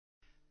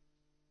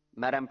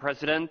Madam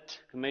President,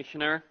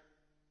 Commissioner,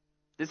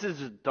 this is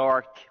a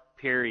dark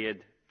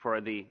period for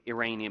the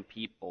Iranian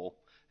people,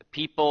 a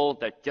people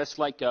that, just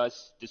like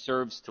us,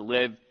 deserves to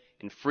live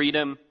in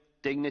freedom,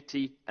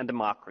 dignity, and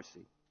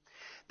democracy.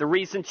 The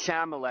recent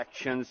sham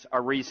elections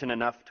are reason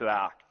enough to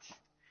act.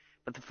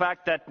 But the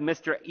fact that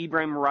Mr.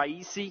 Ibrahim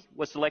Raisi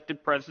was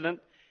elected president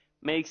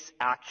makes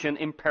action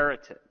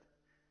imperative.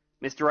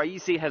 Mr.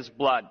 Raisi has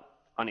blood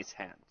on his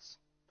hands.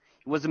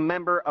 He was a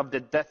member of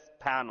the death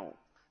panel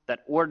that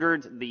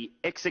ordered the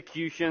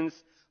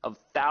executions of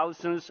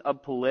thousands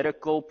of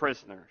political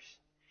prisoners.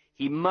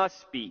 He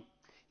must be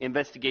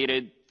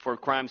investigated for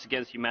crimes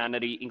against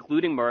humanity,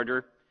 including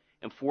murder,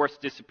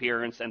 enforced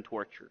disappearance, and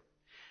torture.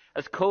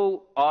 As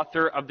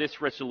co-author of this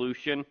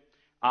resolution,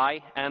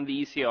 I and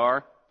the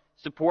ECR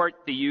support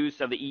the use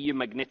of the EU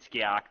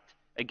Magnitsky Act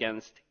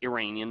against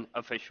Iranian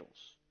officials.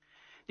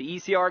 The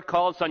ECR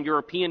calls on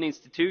European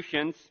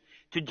institutions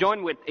to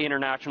join with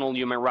international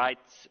human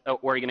rights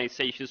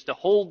organizations to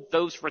hold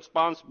those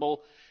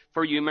responsible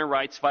for human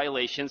rights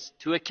violations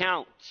to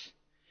account.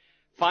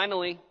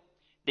 Finally,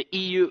 the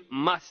EU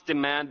must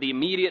demand the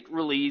immediate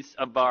release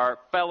of our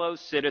fellow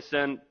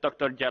citizen,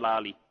 Dr.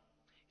 Jalali.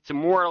 It's a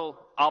moral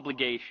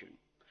obligation.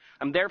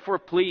 I'm therefore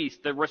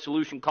pleased the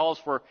resolution calls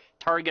for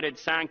targeted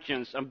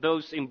sanctions of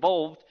those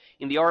involved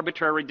in the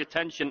arbitrary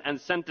detention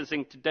and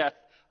sentencing to death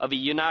of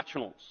EU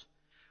nationals.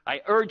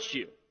 I urge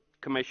you,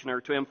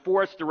 Commissioner, to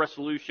enforce the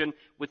resolution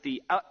with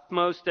the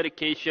utmost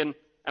dedication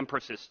and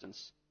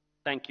persistence.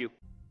 Thank you.